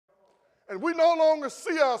And we no longer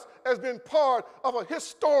see us as being part of a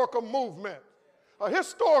historical movement, a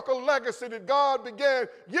historical legacy that God began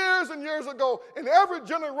years and years ago. And every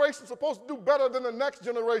generation is supposed to do better than the next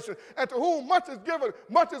generation. And to whom much is given,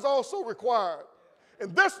 much is also required.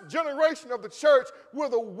 In this generation of the church, we're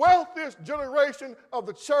the wealthiest generation of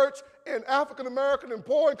the church in African American and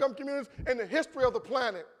poor income communities in the history of the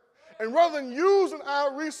planet. And rather than using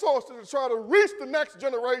our resources to try to reach the next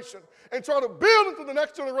generation and try to build into the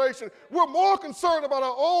next generation, we're more concerned about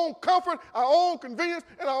our own comfort, our own convenience,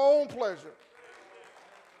 and our own pleasure.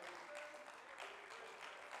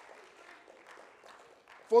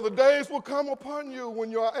 For the days will come upon you when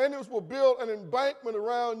your enemies will build an embankment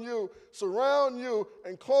around you, surround you,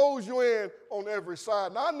 and close you in on every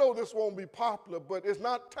side. Now, I know this won't be popular, but it's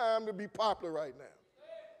not time to be popular right now.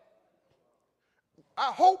 I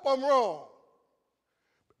hope I'm wrong.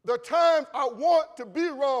 There are times I want to be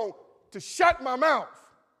wrong, to shut my mouth.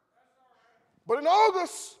 But in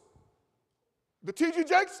August, the T.G.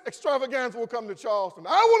 Jakes extravaganza will come to Charleston.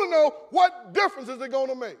 I want to know what difference is it going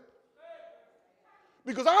to make.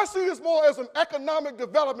 Because I see this more as an economic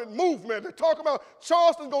development movement. They're talking about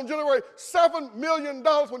Charleston's going to generate $7 million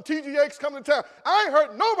when T.G. Jakes come to town. I ain't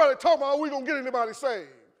heard nobody talking about, are we going to get anybody saved?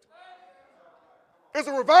 Is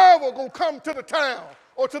a revival going to come to the town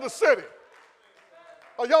or to the city?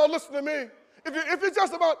 Are y'all listening to me? If it's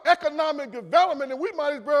just about economic development, then we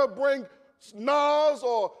might as well bring Nas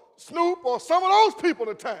or Snoop or some of those people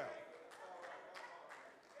to town.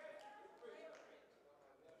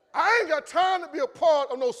 I ain't got time to be a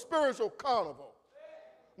part of no spiritual carnival,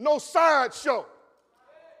 no sideshow.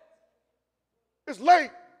 It's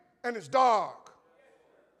late and it's dark.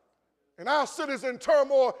 And our city's in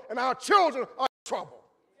turmoil and our children are in trouble.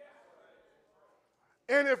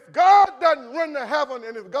 And if God doesn't render heaven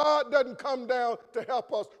and if God doesn't come down to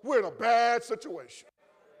help us, we're in a bad situation.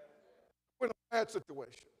 We're in a bad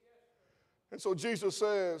situation. And so Jesus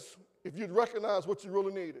says, if you'd recognize what you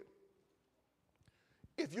really needed,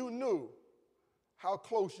 if you knew how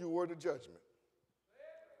close you were to judgment,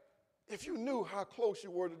 if you knew how close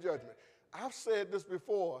you were to judgment, I've said this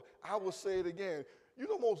before, I will say it again. You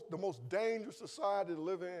know the most dangerous society to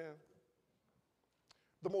live in?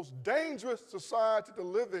 The most dangerous society to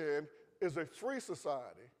live in is a free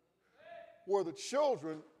society where the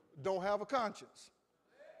children don't have a conscience,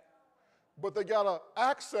 but they got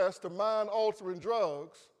access to mind-altering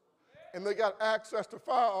drugs, and they got access to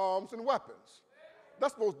firearms and weapons.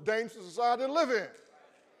 That's the most dangerous society to live in.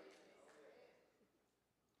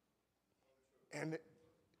 And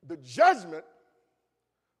the judgment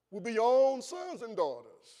will be your own sons and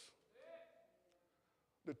daughters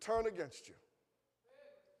that turn against you.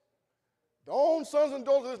 The own sons and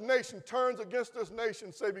daughters of this nation turns against this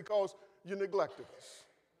nation, say, because you neglected us.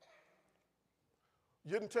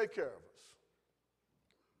 You didn't take care of us.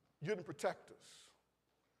 You didn't protect us.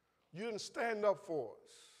 You didn't stand up for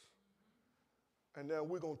us. And then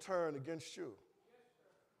we're going to turn against you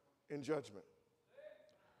in judgment.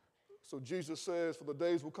 So Jesus says, for the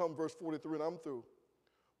days will come, verse 43, and I'm through,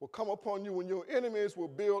 will come upon you when your enemies will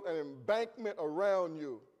build an embankment around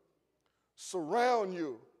you, surround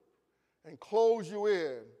you, and close you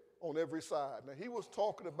in on every side. Now, he was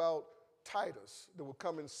talking about Titus that would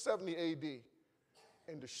come in 70 A.D.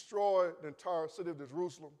 and destroy the entire city of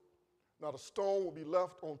Jerusalem. Not a stone will be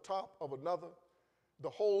left on top of another. The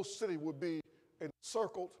whole city would be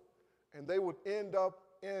encircled, and they would end up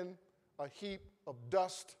in a heap of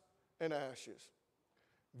dust and ashes.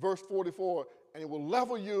 Verse 44, and it will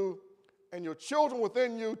level you and your children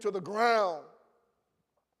within you to the ground,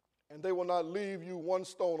 and they will not leave you one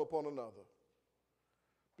stone upon another,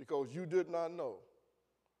 because you did not know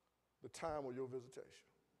the time of your visitation.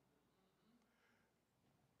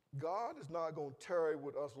 God is not going to tarry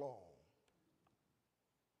with us long.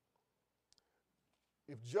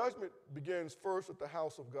 If judgment begins first at the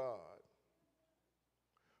house of God,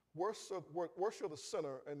 where shall the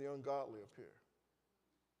sinner and the ungodly appear?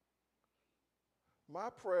 My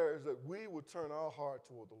prayer is that we would turn our heart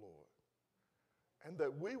toward the Lord, and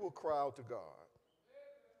that we will cry out to God,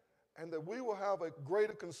 and that we will have a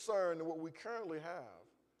greater concern than what we currently have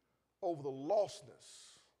over the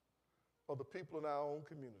lostness of the people in our own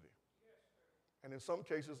community, and in some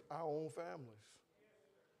cases, our own families.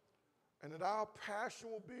 And that our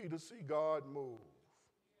passion will be to see God move,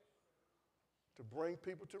 to bring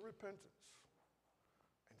people to repentance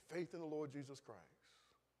and faith in the Lord Jesus Christ,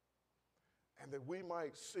 and that we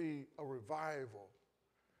might see a revival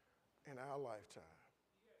in our lifetime.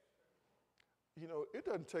 You know, it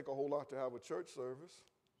doesn't take a whole lot to have a church service.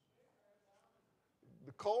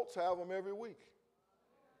 The cults have them every week.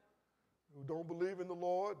 Who don't believe in the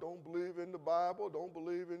Lord, don't believe in in the Bible, don't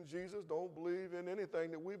believe in Jesus, don't believe in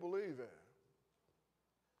anything that we believe in.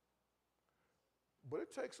 But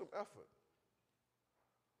it takes some effort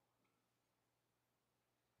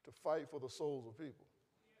to fight for the souls of people.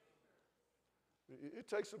 It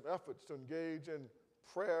takes some efforts to engage in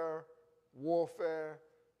prayer, warfare,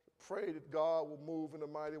 pray that God will move in a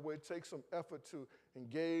mighty way. It takes some effort to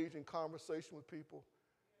engage in conversation with people.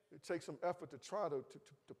 It takes some effort to try to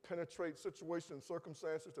penetrate situations and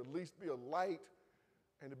circumstances, to at least be a light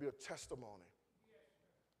and to be a testimony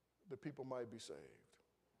that people might be saved.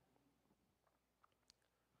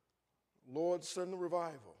 Lord, send the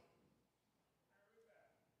revival.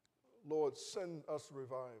 Lord, send us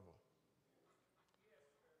revival.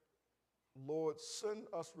 Lord, send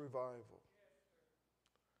us revival.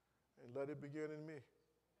 And let it begin in me.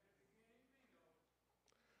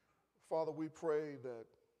 Father, we pray that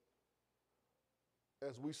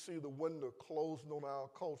as we see the window closing on our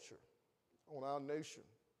culture, on our nation,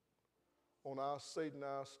 on our state and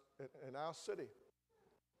our city,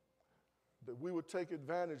 that we would take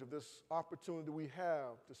advantage of this opportunity we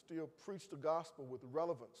have to still preach the gospel with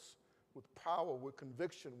relevance, with power, with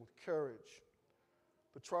conviction, with courage,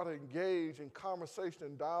 to try to engage in conversation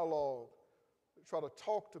and dialogue, to try to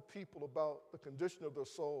talk to people about the condition of their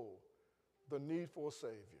soul, the need for a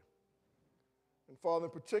Savior. And Father,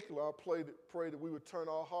 in particular, I pray that we would turn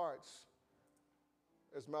our hearts,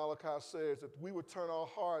 as Malachi says, that we would turn our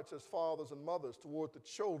hearts as fathers and mothers toward the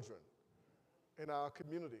children in our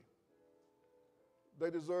community. They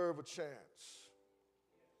deserve a chance.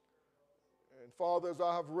 And Father, as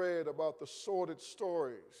I have read about the sordid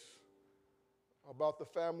stories about the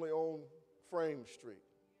family on Frame Street,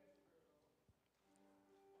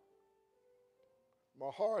 my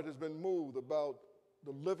heart has been moved about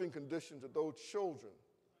the living conditions that those children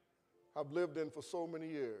have lived in for so many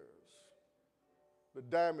years. The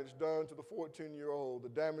damage done to the 14-year-old, the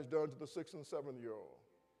damage done to the 6- and 7-year-old.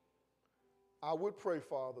 I would pray,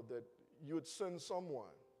 Father, that you would send someone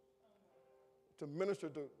to minister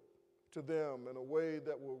to them in a way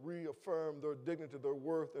that will reaffirm their dignity, their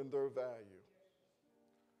worth, and their value.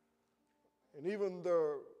 And even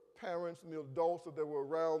their parents and the adults that were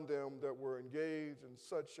around them that were engaged in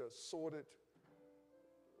such a sordid,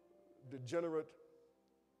 degenerate,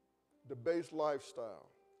 debased lifestyle,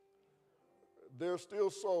 they're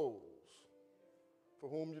still souls for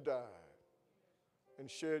whom you died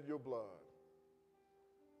and shed your blood.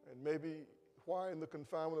 And maybe while in the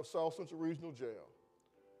confinement of South Central Regional Jail,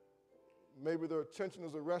 maybe their attention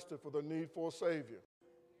is arrested for their need for a Savior.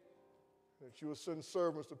 That you will send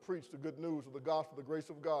servants to preach the good news of the gospel, the grace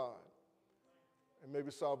of God, and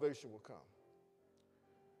maybe salvation will come.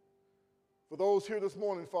 For those here this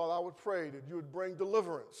morning, Father, I would pray that you would bring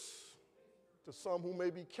deliverance to some who may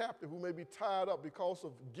be captive, who may be tied up because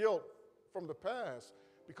of guilt from the past,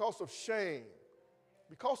 because of shame,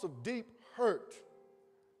 because of deep hurt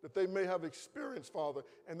that they may have experienced, Father,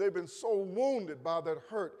 and they've been so wounded by that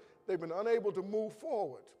hurt, they've been unable to move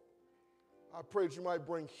forward. I pray that you might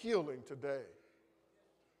bring healing today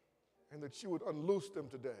and that you would unloose them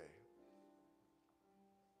today.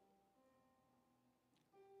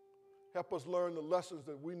 Help us learn the lessons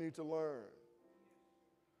that we need to learn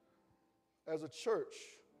as a church,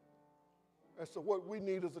 as to what we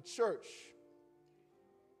need as a church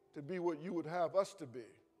to be what you would have us to be.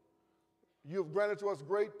 You have granted to us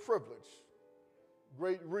great privilege,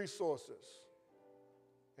 great resources,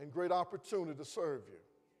 and great opportunity to serve you.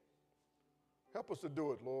 Help us to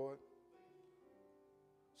do it, Lord,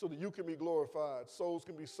 so that you can be glorified, souls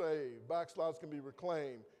can be saved, backsliders can be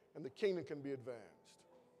reclaimed, and the kingdom can be advanced.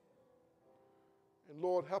 And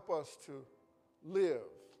Lord, help us to live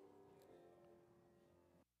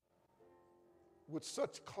with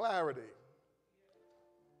such clarity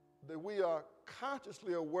that we are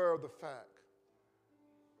consciously aware of the fact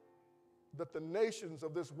that the nations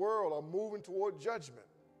of this world are moving toward judgment,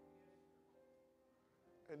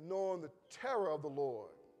 and knowing the terror of the Lord,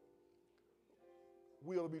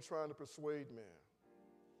 we ought to be trying to persuade men,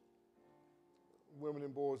 women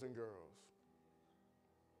and boys and girls.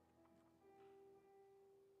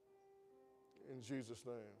 In Jesus'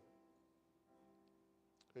 name,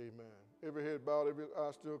 amen. Every head bowed, every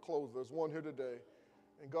eye still closed. There's one here today,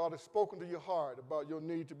 and God has spoken to your heart about your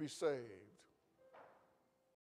need to be saved.